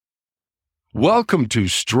Welcome to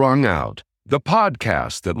Strung Out, the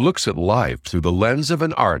podcast that looks at life through the lens of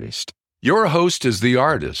an artist. Your host is the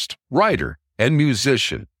artist, writer, and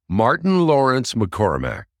musician, Martin Lawrence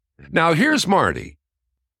McCormack. Now here's Marty.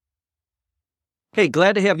 Hey,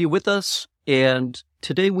 glad to have you with us. And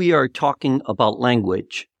today we are talking about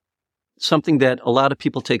language, something that a lot of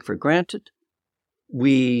people take for granted.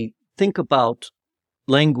 We think about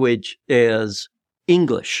language as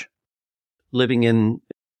English, living in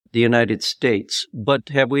the United States. But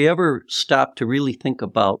have we ever stopped to really think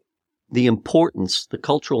about the importance, the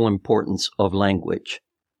cultural importance of language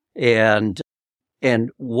and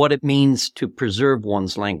what it means to preserve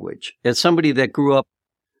one's language? As somebody that grew up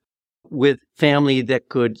with family that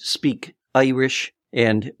could speak Irish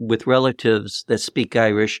and with relatives that speak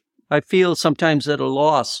Irish, I feel sometimes at a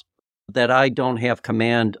loss that I don't have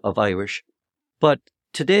command of Irish. But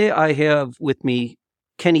today I have with me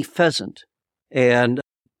Kenny Pheasant. And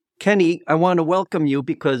Kenny, I want to welcome you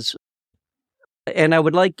and I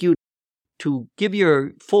would like you to give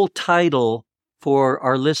your full title for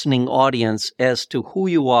our listening audience as to who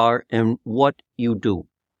you are and what you do.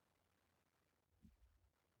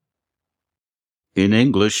 In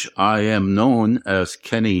English, I am known as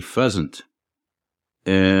Kenny Pheasant,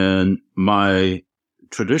 and my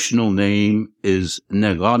traditional name is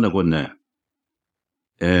ANNISHINAABEMOWIN,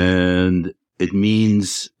 and it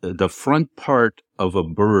means the front part of a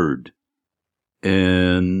bird.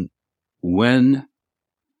 And when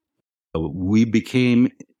we became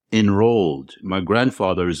enrolled, my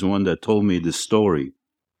grandfather is the one that told me this story.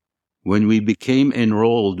 When we became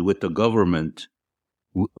enrolled with the government,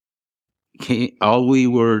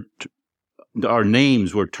 our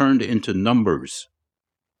names were turned into numbers.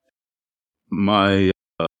 My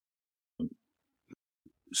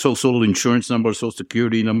social insurance number, social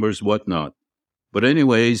security numbers, whatnot. But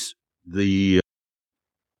anyways,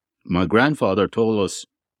 my grandfather told us,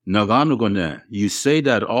 "Naganugone, you say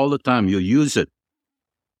that all the time, you use it.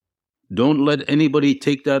 Don't let anybody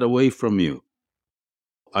take that away from you."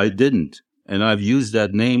 I didn't, and I've used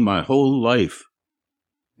that name my whole life.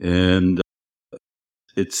 And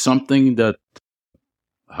it's something that,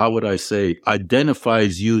 how would I say,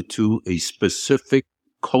 identifies you to a specific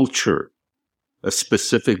culture, a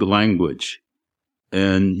specific language.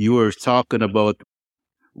 And you were talking about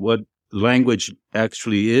what language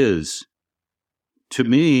actually is. To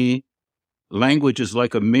me, language is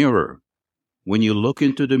like a mirror. When you look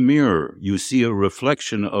into the mirror, you see a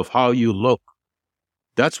reflection of how you look.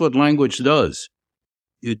 That's what language does.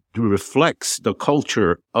 It reflects the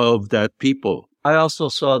culture of that people. I also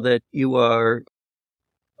saw that you are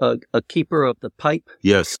a keeper of the pipe.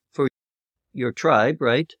 Yes. For your tribe,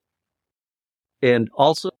 right? And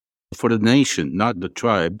also For the nation, not the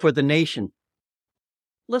tribe. for the nation.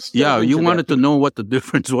 Let's Yeah, delve you into wanted that. to know what the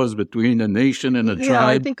difference was between a nation and a Yeah,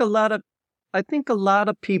 tribe? I think a lot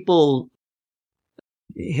of people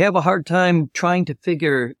have a hard time trying to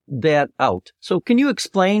figure that out. So can you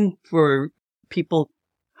explain for people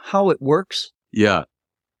how it works? Yeah.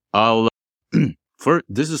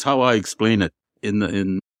 This is how I explain it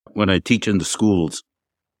when I teach in the schools.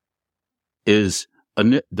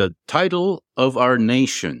 The title of our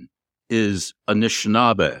nation is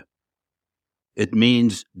Anishinaabe. It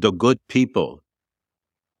means the good people.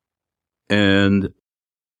 And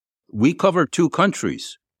we cover two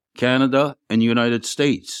countries, Canada and United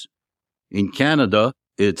States. In Canada,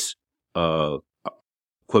 it's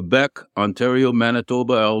Quebec, Ontario,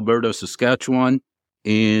 Manitoba, Alberta, Saskatchewan.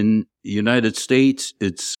 In United States,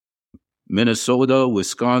 it's Minnesota,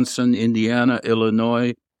 Wisconsin, Indiana,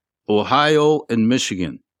 Illinois, Ohio, and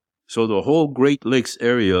Michigan. So the whole Great Lakes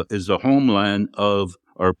area is the homeland of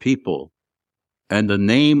our people. And the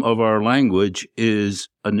name of our language is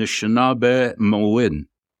ANNISHINAABEMOWIN.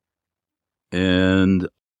 And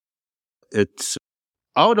it's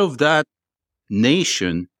out of that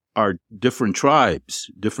nation are different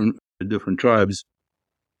tribes, different tribes,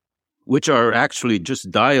 which are actually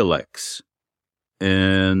just dialects.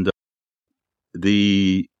 And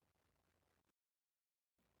the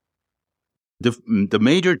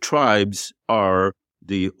major tribes are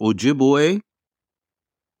the Ojibwe,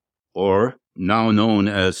 or now known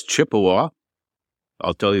as Chippewa.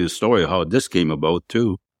 I'll tell you a story how this came about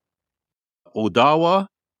too. Odawa,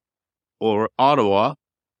 or Ottawa,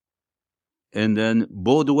 and then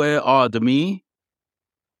Bodwe-Adami,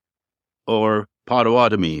 or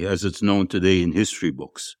Potawatomi, as it's known today in history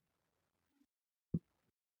books.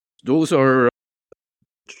 Those are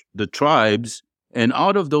the tribes, and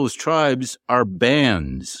out of those tribes are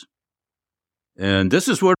bands. And this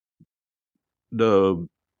is where the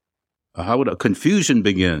confusion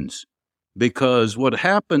begins, because what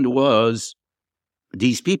happened was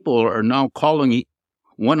these people are now calling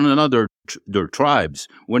one another their tribes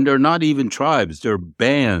when they're not even tribes. They're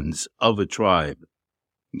bands of a tribe.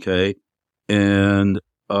 Okay. And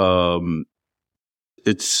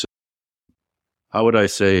it's, how would I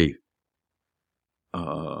say,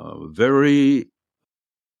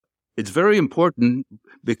 it's very important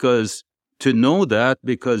because to know that,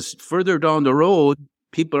 because further down the road,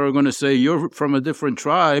 people are going to say you're from a different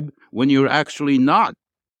tribe when you're actually not.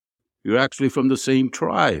 You're actually from the same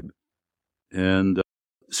tribe. And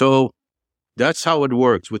so that's how it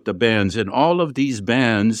works with the bands. And all of these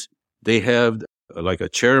bands, they have like a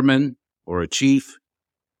chairman or a chief,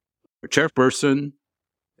 a chairperson,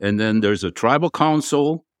 and then there's a tribal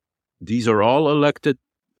council. These are all elected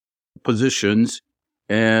positions.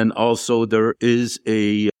 And also there is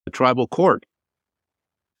a tribal court.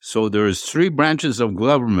 So there's 3 branches of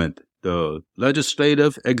government, the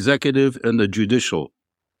legislative, executive, and the judicial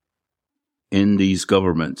in these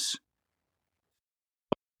governments.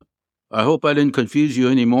 I hope I didn't confuse you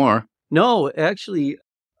anymore. No, actually,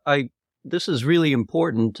 this is really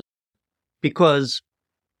important because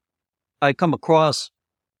I come across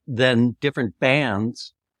then different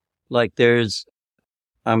bands. Like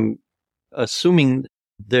I'm assuming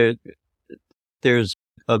there's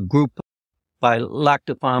a group by Lac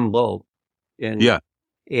de Flambeau. Yeah.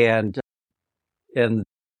 And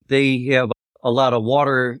they have a lot of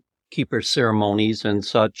water keeper ceremonies and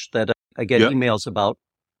such that I get emails about.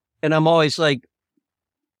 And I'm always like,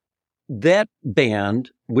 that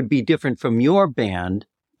band would be different from your band,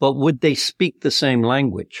 but would they speak the same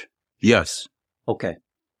language? Yes. Okay.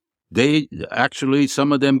 They actually,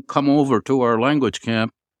 some of them come over to our language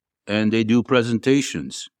camp and they do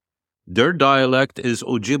presentations. Their dialect is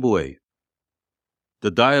Ojibwe.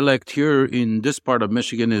 The dialect here in this part of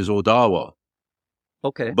Michigan is Odawa.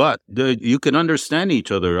 Okay. But you can understand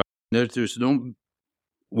each other. There's no,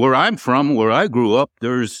 where I'm from, where I grew up,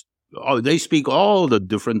 they speak all the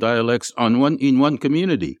different dialects in one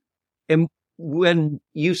community. And when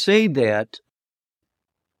you say that,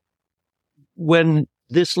 when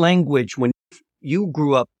this language, when you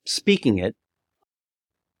grew up speaking it,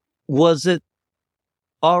 was it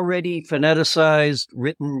already phoneticized,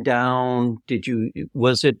 written down?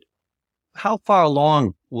 How far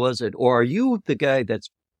along was it? Or are you the guy that's...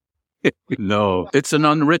 No, it's an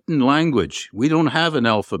unwritten language. We don't have an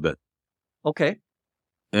alphabet. Okay.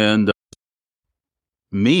 And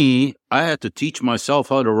I had to teach myself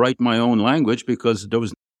how to write my own language because there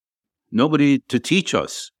was nobody to teach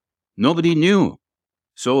us. Nobody knew.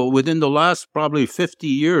 So within the last probably 50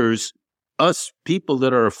 years, us people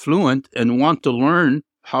that are fluent and want to learn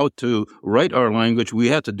how to write our language, we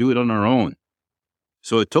had to do it on our own.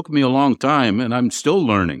 So it took me a long time, and I'm still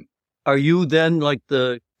learning. Are you then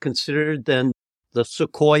considered then the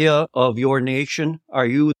Sequoia of your nation? Are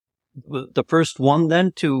you the first one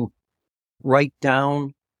then to write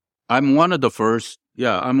down? I'm one of the first.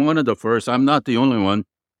 Yeah, I'm one of the first. I'm not the only one.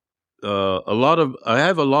 I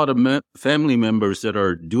have a lot of family members that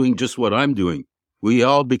are doing just what I'm doing. We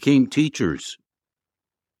all became teachers.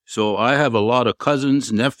 So I have a lot of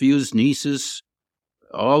cousins, nephews, nieces,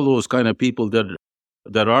 all those kind of people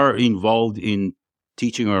that are involved in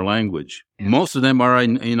teaching our language. Yeah. Most of them are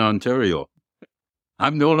in Ontario.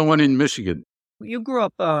 I'm the only one in Michigan. You grew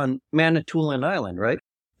up on Manitoulin Island, right?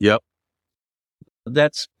 Yep.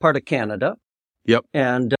 That's part of Canada. Yep.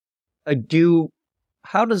 And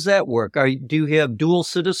how does that work? Do you have dual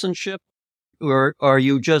citizenship, or are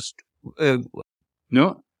you just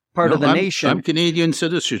no part of the nation? I'm Canadian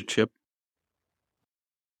citizenship.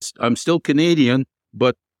 I'm still Canadian,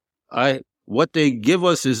 but what they give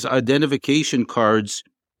us is identification cards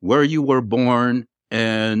where you were born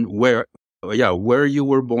and where you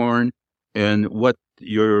were born and what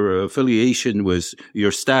your affiliation was,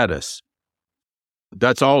 your status.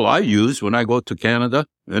 That's all I use when I go to Canada,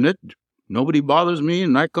 and nobody bothers me,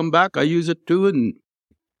 and I come back, I use it too, and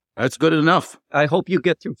that's good enough. I hope you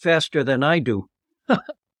get through faster than I do.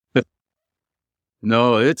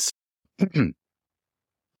 No, it's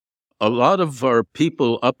a lot of our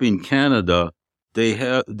people up in Canada,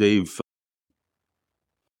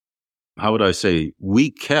 how would I say,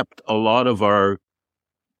 we kept a lot of our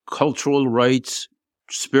cultural rights,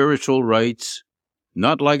 spiritual rights,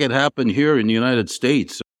 not like it happened here in the United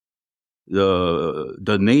States.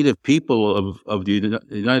 The native people of the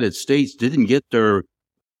United States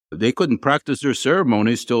they couldn't practice their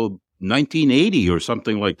ceremonies till 1980 or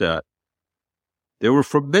something like that. They were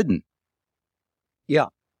forbidden. Yeah.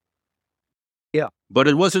 Yeah. But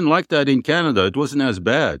it wasn't like that in Canada. It wasn't as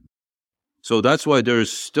bad. So that's why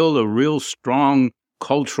there's still a real strong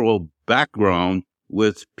cultural background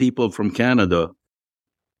with people from Canada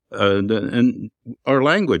And our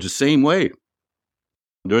language, the same way.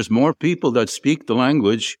 There's more people that speak the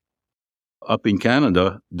language up in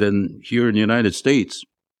Canada than here in the United States.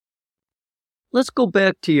 Let's go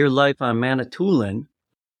back to your life on Manitoulin.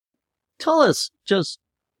 Tell us just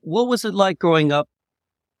what was it like growing up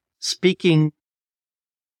speaking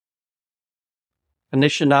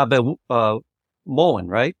Anishinaabe Moan,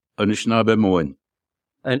 right? Anishinaabemoowin.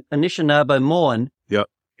 Anishinaabemowan. Yeah.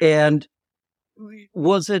 And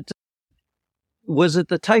was it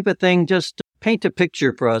the type of thing, just paint a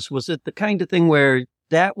picture for us, was it the kind of thing where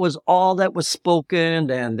that was all that was spoken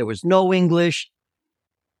and there was no English?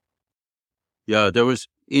 Yeah, there was,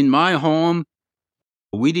 in my home,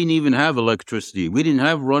 we didn't even have electricity. We didn't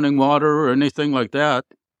have running water or anything like that.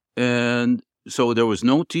 And so there was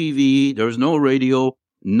no TV, there was no radio,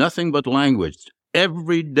 nothing but language.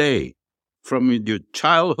 Every day, from your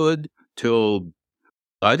childhood till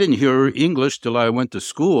I didn't hear English till I went to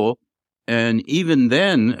school. And even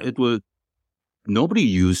then, nobody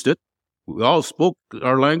used it. We all spoke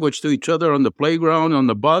our language to each other on the playground, on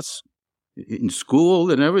the bus, in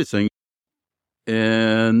school and everything.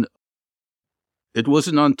 And it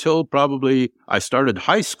wasn't until probably I started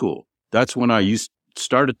high school. That's when I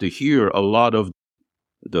started to hear a lot of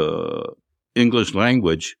the English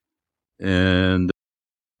language. And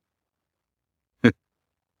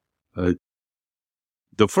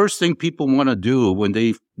the first thing people want to do when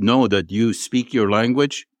they know that you speak your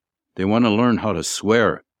language, they want to learn how to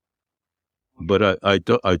swear. But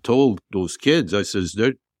I told those kids, I says,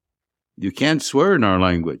 you can't swear in our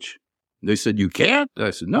language. They said, you can't?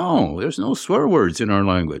 I said, no, there's no swear words in our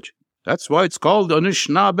language. That's why it's called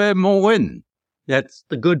Anishinaabemoowin. That's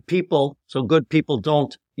the good people, so good people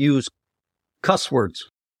don't use cuss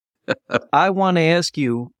words. I want to ask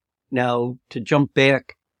you now to jump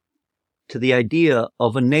back to the idea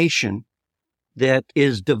of a nation that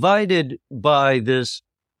is divided by this,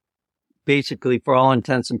 basically, for all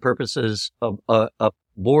intents and purposes, a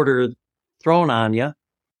border thrown on you.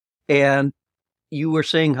 And you were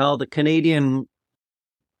saying how the Canadian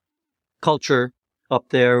culture up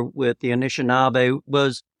there with the Anishinaabe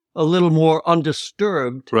was a little more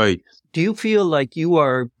undisturbed. Right. Do you feel like you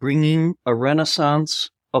are bringing a renaissance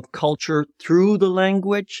of culture through the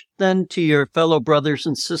language then to your fellow brothers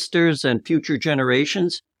and sisters and future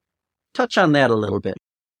generations? Touch on that a little bit.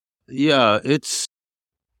 Yeah, it's,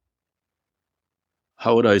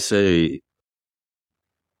 how would I say,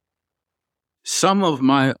 some of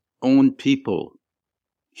my own people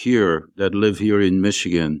here that live here in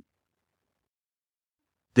Michigan,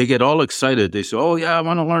 they get all excited. They say, oh, yeah, I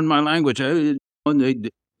want to learn my language. And they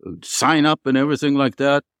sign up and everything like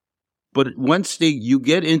that. But once you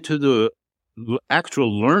get into the actual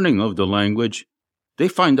learning of the language, they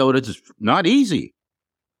find out it's not easy.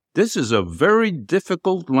 This is a very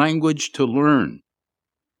difficult language to learn.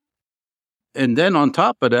 And then on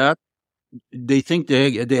top of that, they think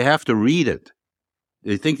they have to read it.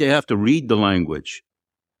 They think they have to read the language.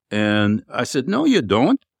 And I said, no, you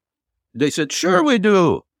don't. They said, sure we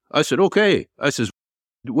do. I said, okay. I said,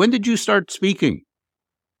 when did you start speaking?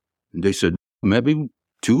 And they said, maybe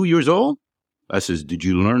 2 years old. I said, did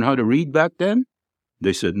you learn how to read back then?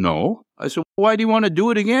 They said, no. I said, why do you want to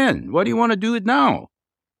do it again? Why do you want to do it now?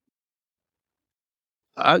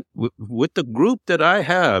 With the group that I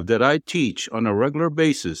have, that I teach on a regular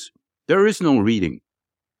basis, there is no reading.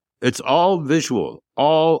 It's all visual,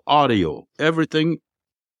 all audio. Everything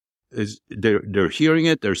is, they're hearing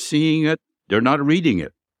it, they're seeing it, they're not reading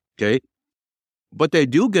it, okay? But they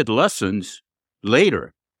do get lessons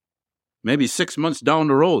later, maybe 6 months down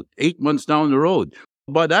the road, 8 months down the road.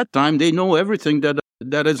 By that time, they know everything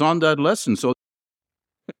that is on that lesson, so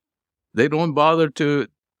they don't bother to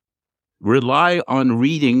rely on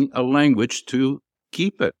reading a language to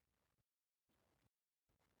keep it.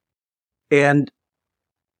 And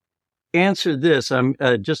answer this. I'm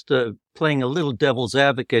just playing a little devil's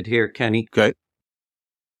advocate here, Kenny. Okay.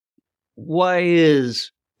 Why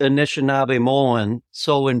is Anishinaabemowan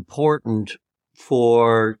so important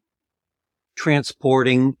for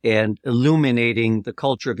transporting and illuminating the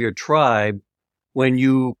culture of your tribe when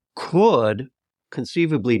you could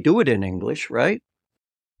conceivably do it in English, right?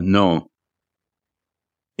 No.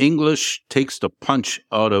 English takes the punch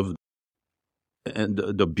out of and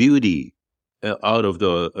the beauty out of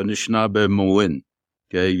the Anishinaabemoowin.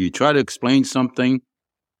 Okay, you try to explain something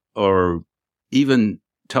or even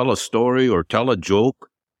tell a story or tell a joke.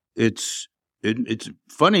 It's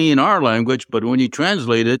funny in our language, but when you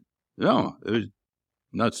translate it, no,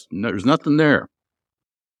 there's nothing there.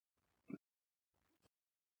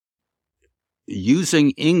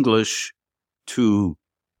 Using English to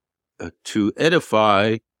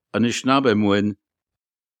edify Anishinaabemoowin,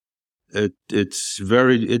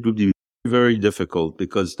 it would be very difficult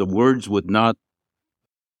because the words would not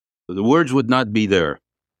be there.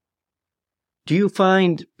 Do you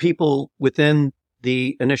find people within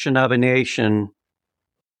the Anishinaabe Nation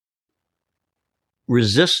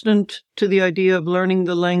resistant to the idea of learning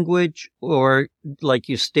the language? Or, like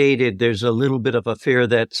you stated, there's a little bit of a fear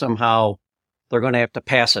that somehow they're going to have to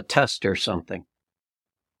pass a test or something?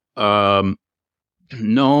 No.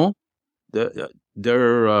 The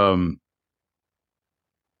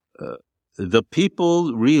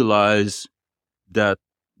people realize that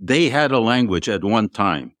they had a language at one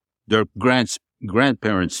time. Their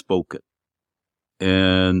grandparents spoke it.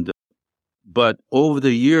 But over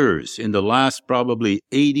the years, in the last probably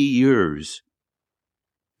 80 years,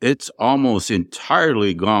 it's almost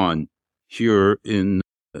entirely gone here in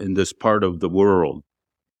this part of the world.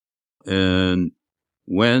 And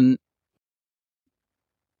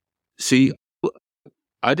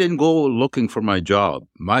I didn't go looking for my job.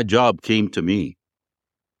 My job came to me.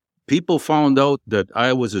 People found out that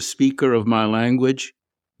I was a speaker of my language.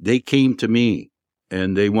 They came to me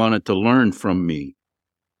and they wanted to learn from me.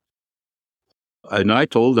 And I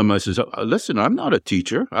told them, I said, listen, I'm not a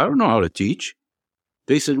teacher. I don't know how to teach.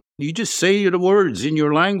 They said, you just say the words in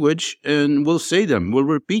your language and we'll say them. We'll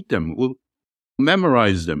repeat them. We'll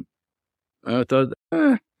memorize them. I thought,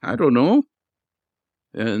 I don't know.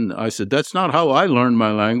 And I said, that's not how I learned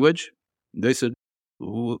my language. They said,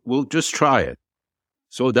 we'll just try it.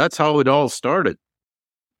 So that's how it all started.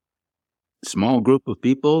 Small group of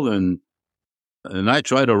people, and I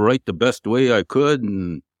tried to write the best way I could,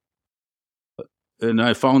 and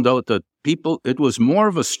I found out that it was more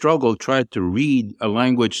of a struggle trying to read a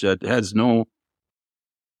language that has no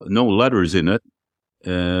letters in it,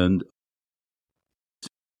 and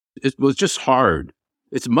it was just hard.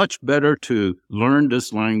 It's much better to learn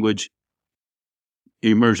this language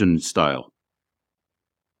immersion style.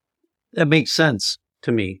 That makes sense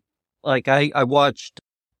to me. Like I watched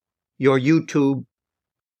your YouTube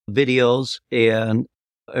videos in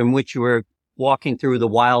which you were walking through the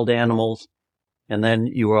wild animals, and then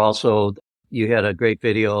you had a great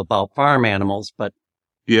video about farm animals. But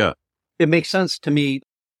yeah, it makes sense to me.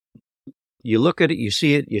 You look at it, you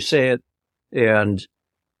see it, you say it, and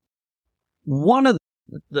one of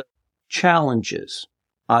the challenges,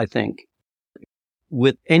 I think,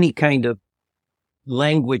 with any kind of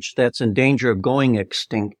language that's in danger of going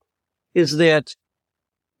extinct is that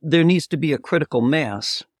there needs to be a critical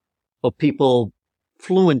mass of people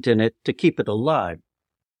fluent in it to keep it alive.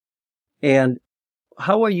 And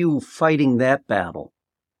how are you fighting that battle?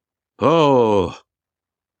 Oh,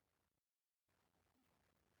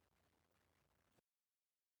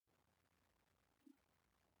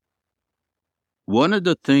 one of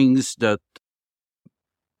the things that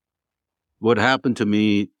what happened to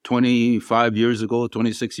me 25 years ago,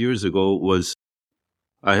 26 years ago, was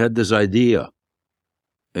I had this idea,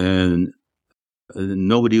 and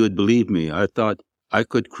nobody would believe me. I thought I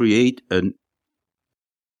could create an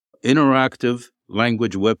interactive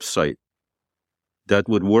language website that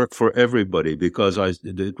would work for everybody because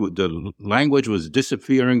the language was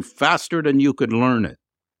disappearing faster than you could learn it.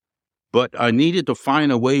 But I needed to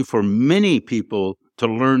find a way for many people to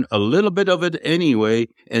learn a little bit of it anyway,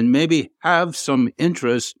 and maybe have some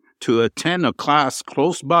interest to attend a class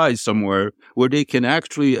close by somewhere where they can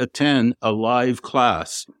actually attend a live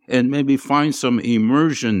class and maybe find some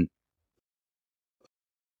immersion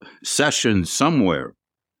session somewhere.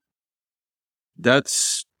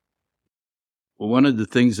 That's one of the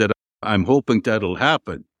things that I'm hoping that'll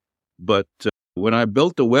happen. But when I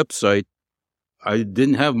built the website, I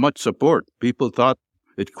didn't have much support. People thought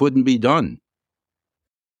it couldn't be done.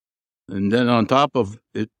 And then on top of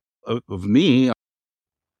it, of me,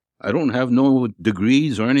 I don't have no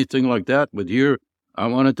degrees or anything like that. But here, I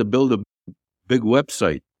wanted to build a big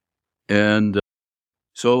website. And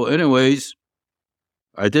so anyways,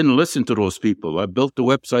 I didn't listen to those people. I built the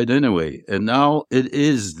website anyway. And now it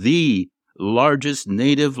is the largest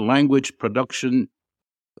native language production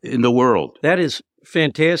in the world. That is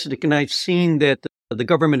fantastic. And I've seen that the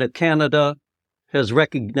government of Canada has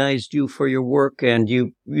recognized you for your work, and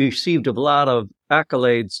you received a lot of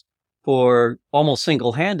accolades for almost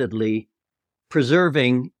single-handedly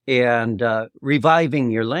preserving and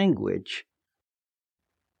reviving your language.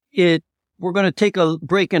 We're going to take a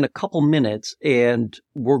break in a couple minutes, and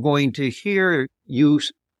we're going to hear you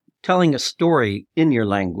telling a story in your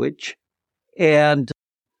language. And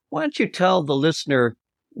why don't you tell the listener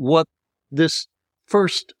what this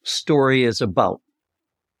first story is about?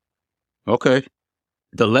 Okay.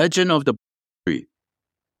 The legend of the tree.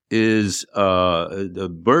 is the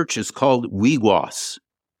birch is called wigwas.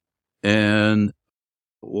 And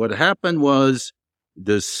what happened was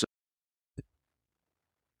this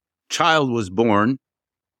child was born,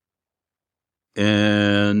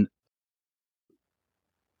 and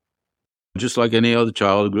just like any other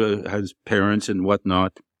child has parents and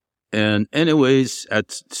whatnot. And anyways,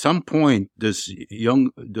 at some point, this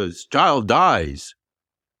child dies.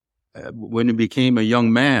 When he became a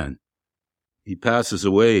young man, he passes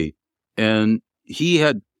away, and he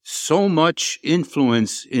had so much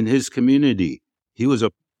influence in his community. He was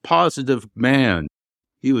a positive man.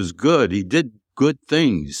 He was good. He did good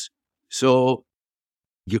things. So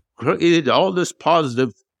you created all this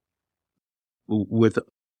positive with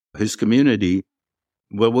his community.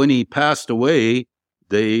 But when he passed away,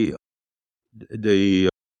 they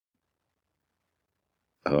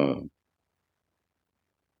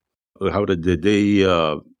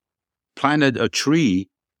planted a tree,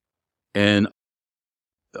 and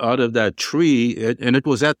out of that tree, and it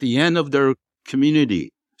was at the end of their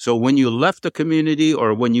community. So when you left the community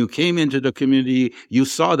or when you came into the community, you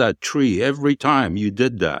saw that tree every time you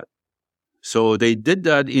did that. So they did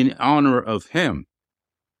that in honor of him.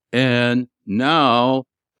 And now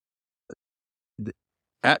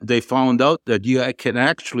they found out that you can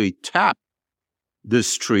actually tap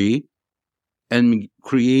this tree and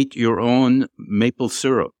create your own maple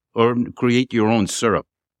syrup, or create your own syrup.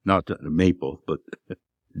 Not maple, but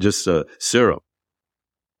just syrup.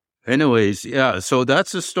 Anyways, yeah, so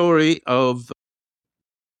that's the story of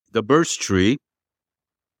the birch tree.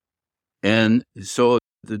 And so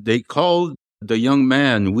they called the young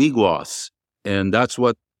man wigwas, and that's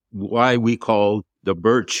why we call the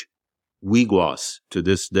birch wigwas to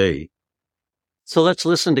this day. So let's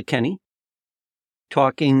listen to Kenny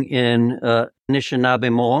talking in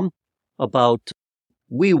Anishinaabemoowin about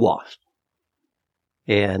wigwas.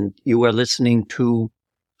 And you are listening to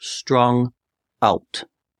Strung Out.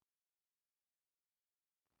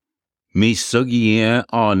 Mi sugie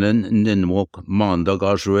anen ninwok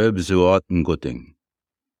mandagashweb zuat nguting.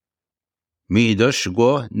 Mi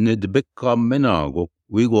dashgo nidbika menago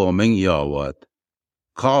wigo meng yawat.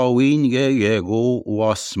 Kawin yego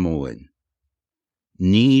wasmoen.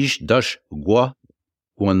 Nish dash gwa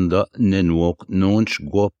gwanda ninwok nonch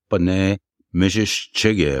gwa pane mishish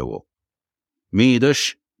chegewo. Mi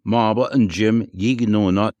dash maba and Jim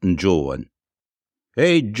yignonat and Joan.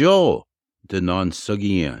 Hey Joe, the non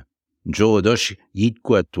sugie. Joe dash yit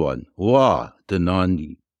kwetwan. Wa, the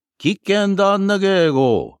non kikenda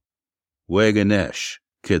nagego. Weganesh,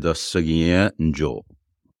 kida sugie and Joe.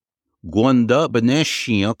 Gwanda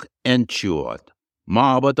beneshiak enchuat.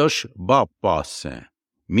 Maba dash bapase.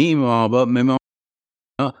 Mi maba mema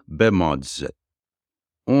bemadzet.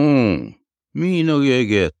 Mi no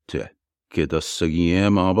yegete. Kida sugie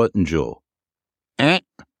maba and Joe.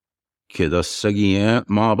 Kida sugie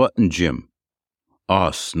maba and Jim.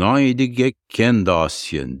 Asnaidige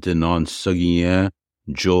kendasien denan sugie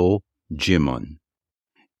Joe Jimon.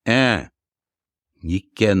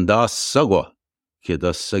 Yikenda sagwa.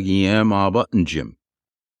 Kida sugie maba and Jim.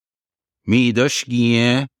 Mi dash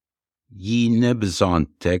gie yi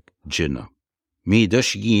nebzantek jina. Mi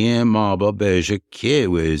dash gie maba beje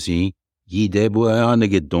kewezi yi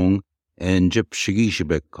debuanegedong en jip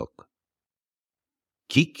shigishbekok.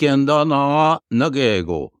 Kikenda na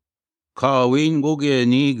nagego. Kawin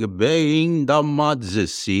gogeni gbeing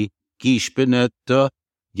damadzisi kishpenetta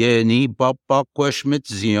geni papa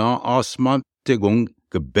kweshmetzian asman tegung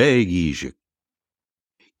gbegijik.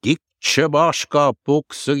 Gik chebashka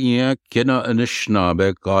poksagia kena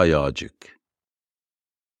anishnabe gayajik.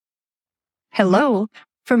 Hello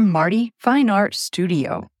from Marty Fine Art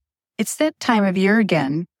Studio. It's that time of year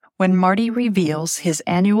again when Marty reveals his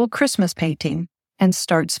annual Christmas painting and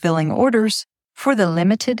starts filling orders for the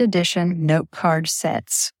limited edition note card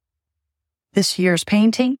sets. This year's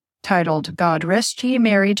painting, titled God Rest Ye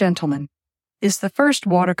Merry Gentlemen, is the first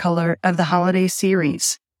watercolor of the holiday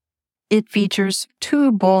series. It features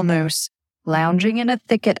two bullmoose lounging in a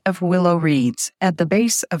thicket of willow reeds at the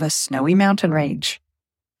base of a snowy mountain range.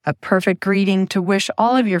 A perfect greeting to wish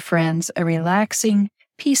all of your friends a relaxing,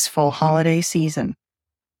 peaceful holiday season.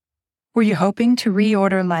 Were you hoping to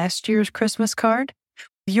reorder last year's Christmas card?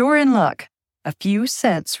 You're in luck. A few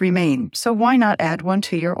sets remain, so why not add one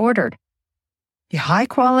to your order? The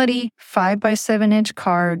high-quality 5x7-inch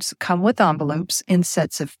cards come with envelopes in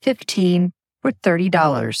sets of 15 for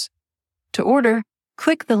 $30. To order,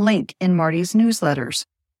 click the link in Marty's newsletters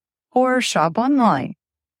or shop online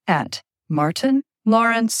at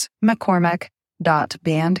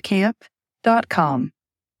martinlawrencemccormack.bandcamp.com.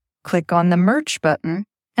 Click on the merch button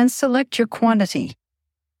and select your quantity.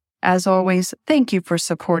 As always, thank you for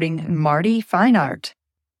supporting Marty Fine Art.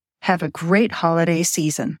 Have a great holiday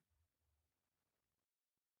season.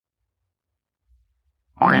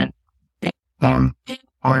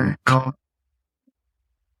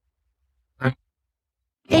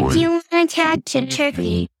 If you want to catch a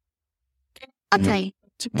turkey, I'll tell you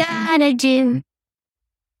what you gotta do.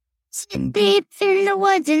 Sit deep in the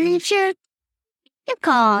woods and if you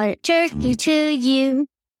call a turkey to you.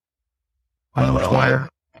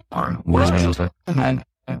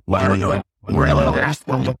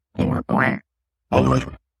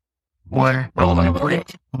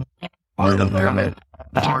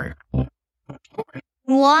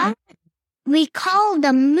 What? We call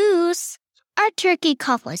the moose. Our turkey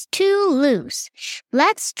call was too loose.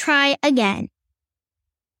 Let's try again.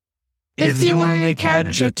 If you want to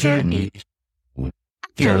catch a turkey, I'll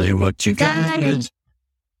tell you what you gotta do.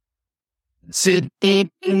 Sit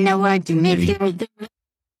deep in the woods and if you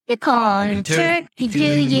call a turkey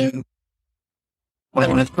to you.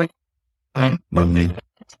 We're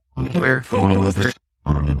full of it.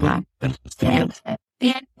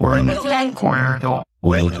 We're in the corner, though.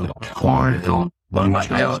 What?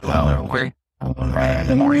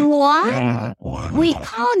 We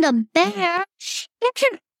called a bear. Get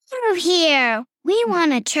out of here. We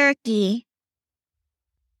want a turkey.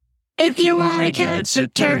 If you want to catch a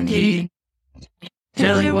turkey,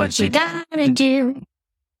 tell you what you gotta do.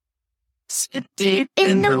 Sit deep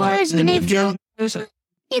in the woods and if you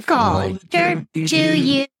call a turkey to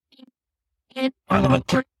you.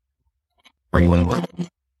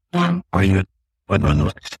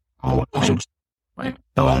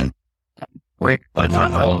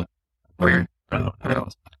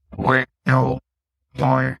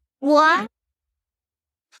 What?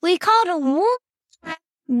 We called a wolf.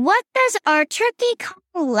 What does our turkey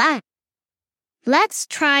call that? Let's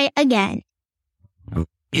try again.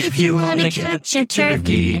 If you want to catch a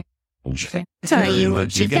turkey, tell you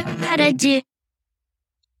what you gotta do.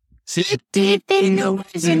 Sit deep in the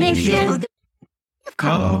woods and if you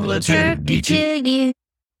call a turkey to you.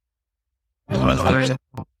 And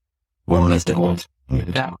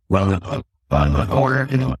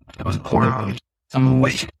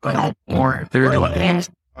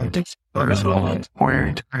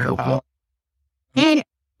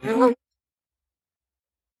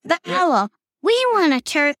the owl, we want a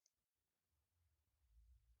turkey.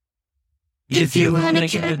 If you want to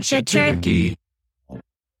catch a turkey,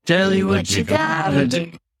 tell you what you gotta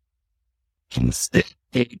do. Sit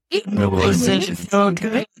deep in the woods and if you're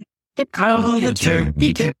good, call the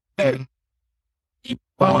turkey to you.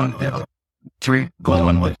 One, three,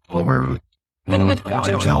 going with over. One with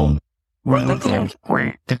home. Run the clothes,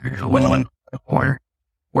 where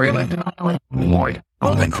more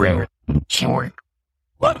on the crib, short.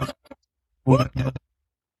 What?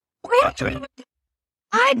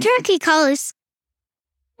 Our turkey call is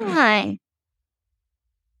fine.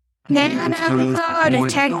 Then we called a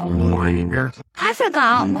turkey. I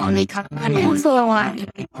forgot what we called it for one.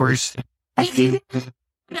 Horse. I think it's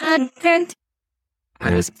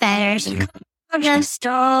better to go to the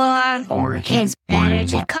store. It's better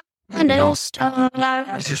to go to the store.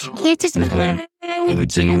 It's better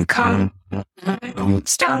to come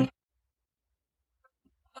store.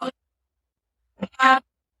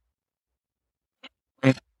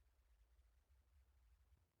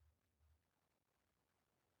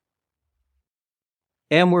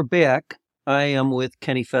 And we're back. I am with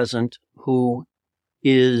Kenny Pheasant, who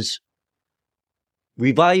is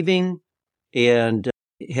reviving and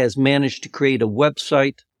has managed to create a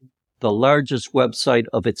website, the largest website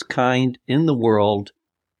of its kind in the world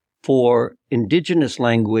for indigenous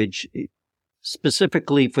language,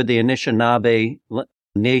 specifically for the Anishinaabe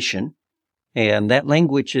nation. And that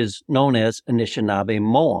language is known as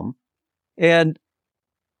Anishinaabemoowin. And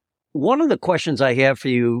one of the questions I have for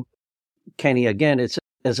you, Kenny, again, it's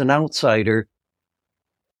as an outsider,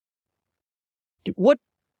 what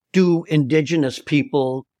do indigenous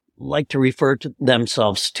people like to refer to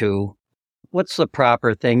themselves to? What's the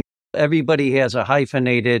proper thing? Everybody has a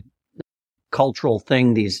hyphenated cultural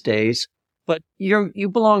thing these days, but you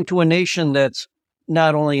belong to a nation that's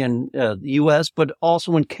not only in the U.S., but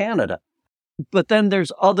also in Canada. But then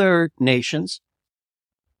there's other nations.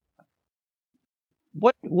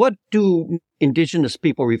 What do indigenous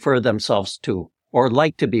people refer themselves to or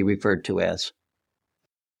like to be referred to as?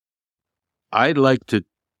 I'd like to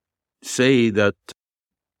say that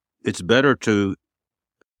it's better to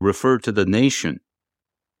refer to the nation,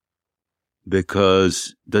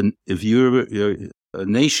 because if a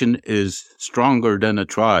nation is stronger than a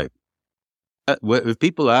tribe. If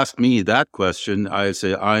people ask me that question, I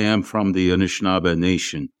say I am from the Anishinaabe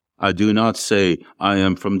nation. I do not say I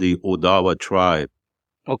am from the Odawa tribe.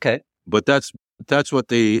 Okay. But that's what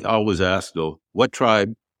they always ask, though. What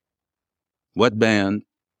tribe? What band?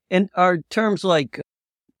 And are terms like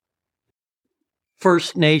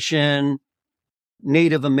First Nation,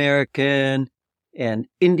 Native American, and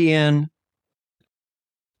Indian,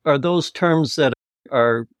 are those terms that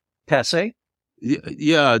are passé?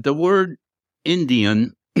 Yeah, the word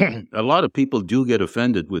Indian, a lot of people do get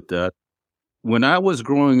offended with that. When I was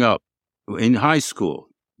growing up in high school,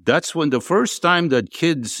 that's when the first time that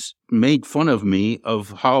kids made fun of me of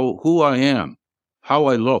who I am, how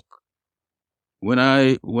I look.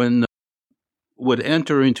 When would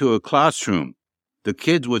enter into a classroom, the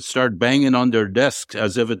kids would start banging on their desks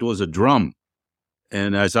as if it was a drum.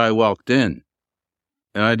 And as I walked in,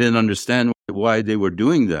 and I didn't understand why they were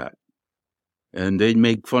doing that. And they'd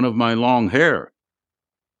make fun of my long hair.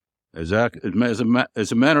 As a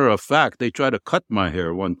matter of fact, they tried to cut my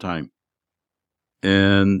hair one time.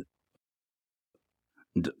 And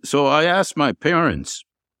so I asked my parents,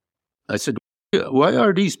 I said, why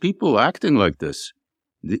are these people acting like this?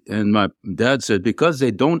 And my dad said, because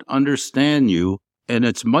they don't understand you, and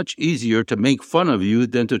it's much easier to make fun of you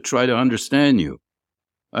than to try to understand you.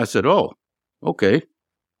 I said, oh, okay.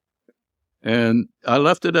 And I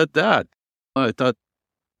left it at that. I thought,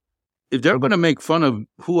 if they're going to make fun of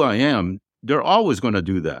who I am, they're always going to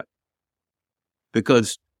do that.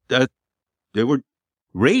 Because they were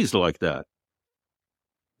raised like that.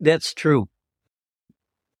 That's true.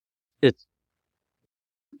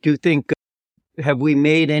 Do you think, have we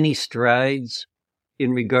made any strides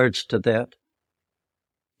in regards to that?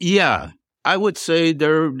 Yeah, I would say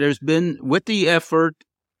there's been, with the effort,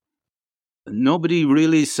 nobody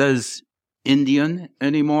really says Indian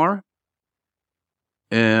anymore.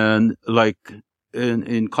 And like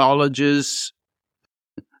in colleges,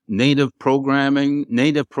 native programs,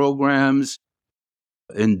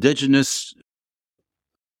 indigenous,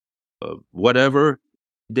 whatever,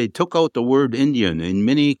 they took out the word Indian in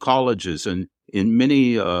many colleges and in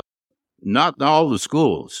many, not all the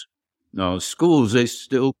schools. Now, schools, they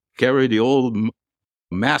still carry the old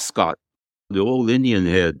mascot, the old Indian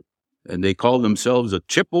head, and they call themselves the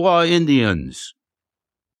Chippewa Indians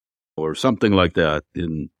or something like that.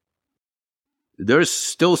 And there's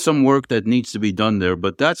still some work that needs to be done there,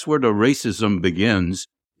 but that's where the racism begins,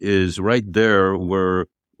 is right there where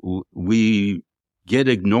we get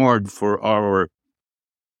ignored for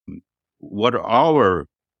what our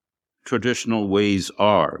traditional ways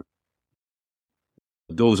are.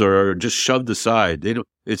 Those are just shoved aside.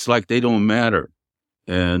 It's like they don't matter.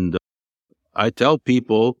 And I tell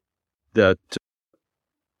people that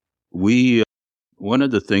one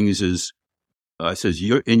of the things is, I says,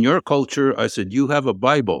 in your culture, I said, you have a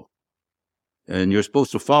Bible and you're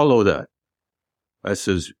supposed to follow that. I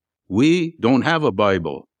says, we don't have a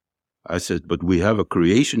Bible. I said, but we have a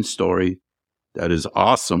creation story that is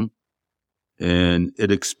awesome. And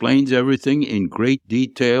it explains everything in great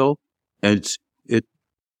detail. And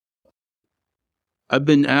I've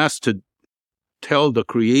been asked to tell the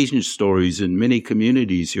creation stories in many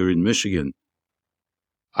communities here in Michigan.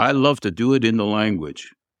 I love to do it in the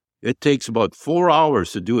language. It takes about 4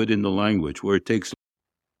 hours to do it in the language, where it takes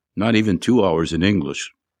not even 2 hours in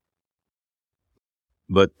English.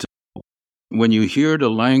 But when you hear the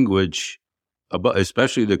language,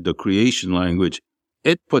 especially the creation language,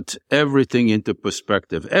 it puts everything into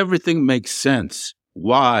perspective. Everything makes sense.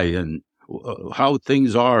 Why and how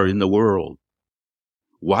things are in the world.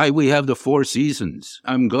 Why we have the 4 seasons.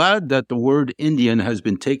 I'm glad that the word Indian has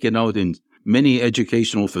been taken out in many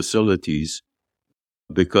educational facilities,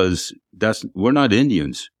 because we're not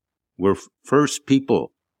Indians. We're first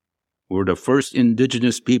people. We're the first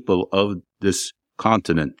indigenous people of this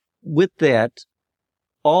continent. With that,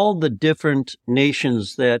 all the different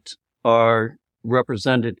nations that are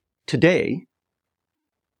represented today,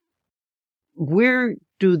 where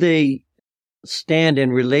do they stand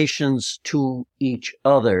in relations to each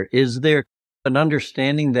other? Is there an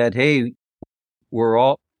understanding that, hey,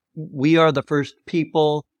 we are the first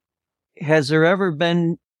people? Has there ever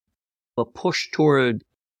been a push toward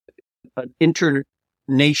an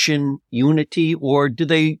inter-nation unity, or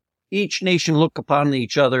do each nation look upon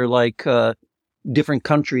each other like different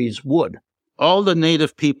countries would? All the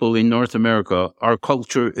native people in North America, our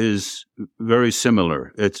culture is very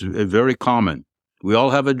similar. It's very common. We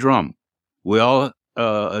all have a drum. We all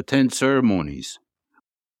attend ceremonies.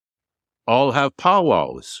 All have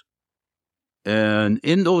powwows. And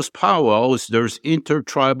in those powwows, there's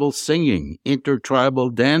intertribal singing,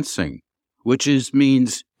 intertribal dancing, which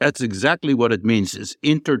means, that's exactly what it means. It's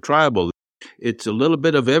intertribal. It's a little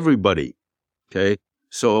bit of everybody. Okay.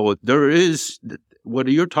 So there is what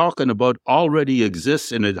you're talking about already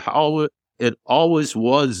exists, and it always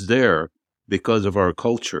was there because of our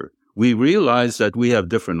culture. We realize that we have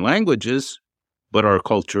different languages, but our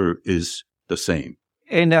culture is the same.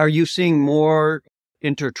 And are you seeing more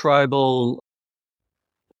intertribal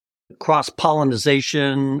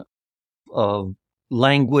cross-pollination of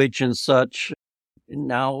language and such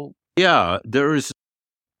now? Yeah, there's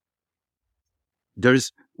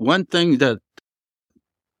one thing that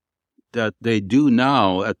they do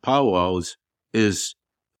now at powwows is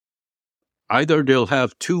either they'll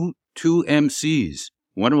have two MCs.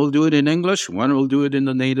 One will do it in English, one will do it in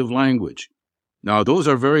the native language. Now, those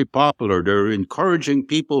are very popular. They're encouraging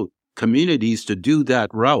people, communities, to do that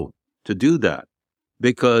route, to do that,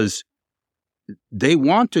 because they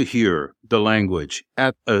want to hear the language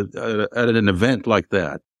at an event like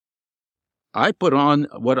that. I put on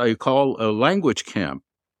what I call a language camp,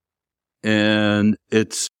 and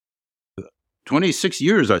it's 26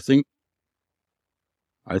 years, I think.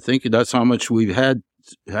 I think that's how much we've had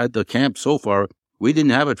the camp so far. We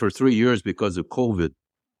didn't have it for 3 years because of COVID.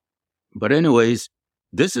 But anyways,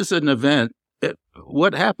 this is an event.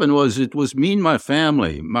 What happened was it was me and my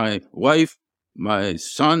family, my wife, my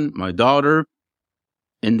son, my daughter.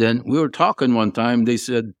 And then we were talking one time. They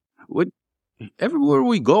said, everywhere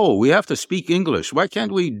we go, we have to speak English. Why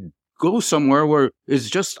can't we go somewhere where it's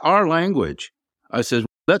just our language? I said,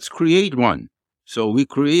 let's create one. So we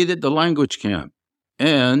created the language camp.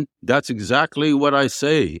 And that's exactly what I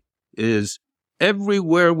say is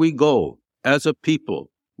everywhere we go as a people,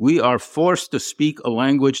 we are forced to speak a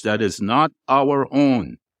language that is not our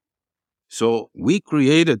own. So we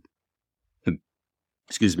created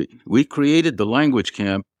the language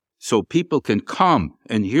camp so people can come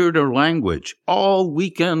and hear their language all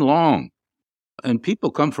weekend long. And people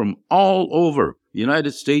come from all over the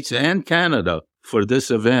United States and Canada for this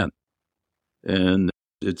event. And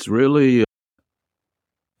it's really,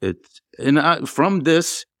 from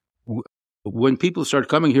this, when people start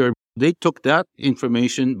coming here, they took that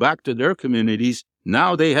information back to their communities.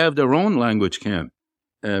 Now they have their own language camp,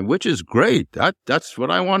 which is great. That's what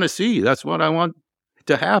I want to see. That's what I want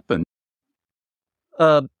to happen.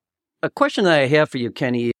 A question that I have for you,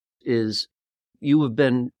 Kenny, is you have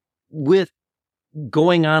been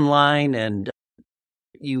going online, and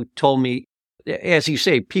you told me, as you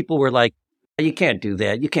say, people were like, you can't do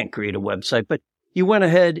that. You can't create a website. But you went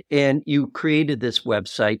ahead and you created this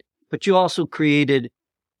website, but you also created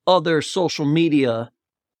other social media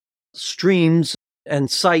streams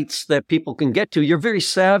and sites that people can get to. You're very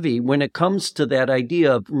savvy when it comes to that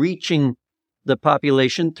idea of reaching the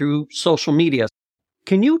population through social media.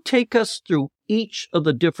 Can you take us through each of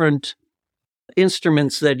the different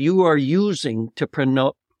instruments that you are using to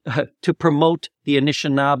promote the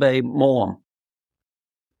Anishinaabe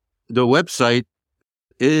The website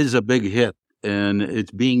is a big hit, and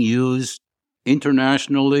it's being used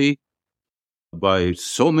internationally by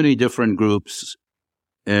so many different groups,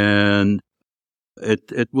 and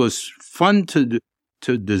it was fun to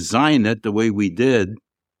design it the way we did.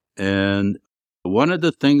 And one of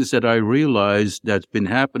the things that I realized that's been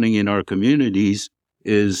happening in our communities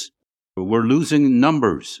is we're losing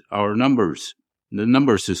our numbers, the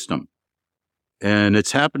number system. And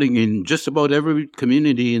it's happening in just about every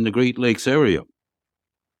community in the Great Lakes area.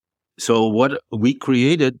 So what we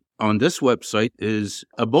created on this website is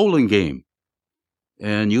a bowling game.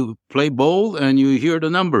 And you play bowl and you hear the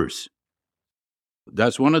numbers.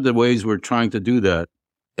 That's one of the ways we're trying to do that.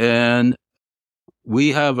 And we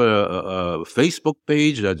have a Facebook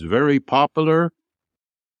page that's very popular.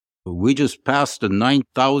 We just passed the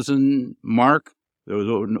 9,000 mark. There was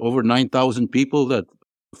over 9,000 people that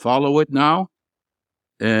follow it now.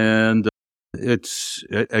 And it's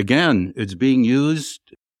being used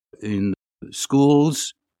in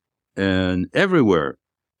schools and everywhere.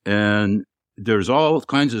 And there's all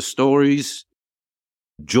kinds of stories,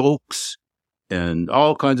 jokes, and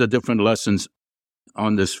all kinds of different lessons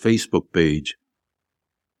on this Facebook page.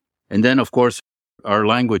 And then, of course, our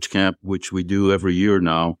language camp, which we do every year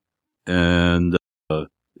now. And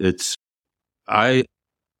I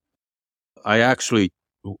actually,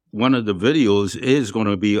 one of the videos is going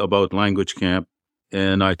to be about language camp.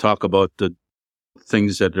 And I talk about the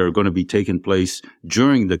things that are going to be taking place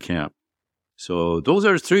during the camp. So those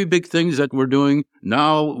are three big things that we're doing.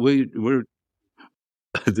 Now we're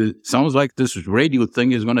it sounds like this radio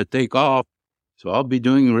thing is going to take off. So I'll be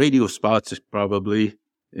doing radio spots probably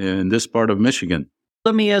in this part of Michigan.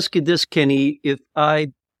 Let me ask you this, Kenny. If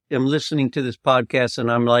I am listening to this podcast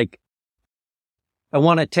and I'm like, I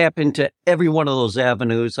want to tap into every one of those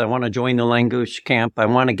avenues. I want to join the language camp. I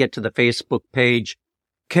want to get to the Facebook page.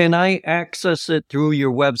 Can I access it through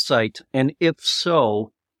your website? And if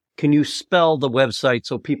so, can you spell the website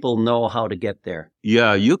so people know how to get there?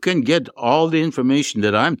 Yeah, you can get all the information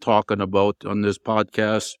that I'm talking about on this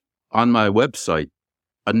podcast on my website,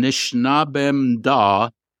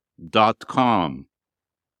 ANNISHINAABEMOWIN.com.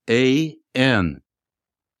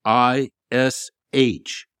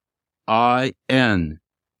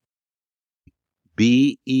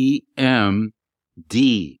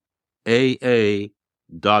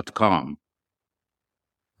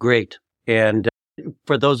 Great. And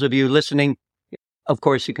for those of you listening, of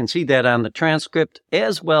course, you can see that on the transcript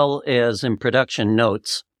as well as in production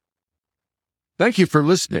notes. Thank you for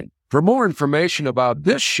listening. For more information about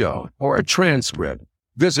this show or a transcript,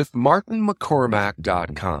 visit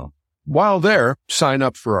martinmccormack.com. While there, sign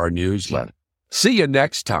up for our newsletter. See you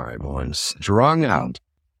next time on Strung Out.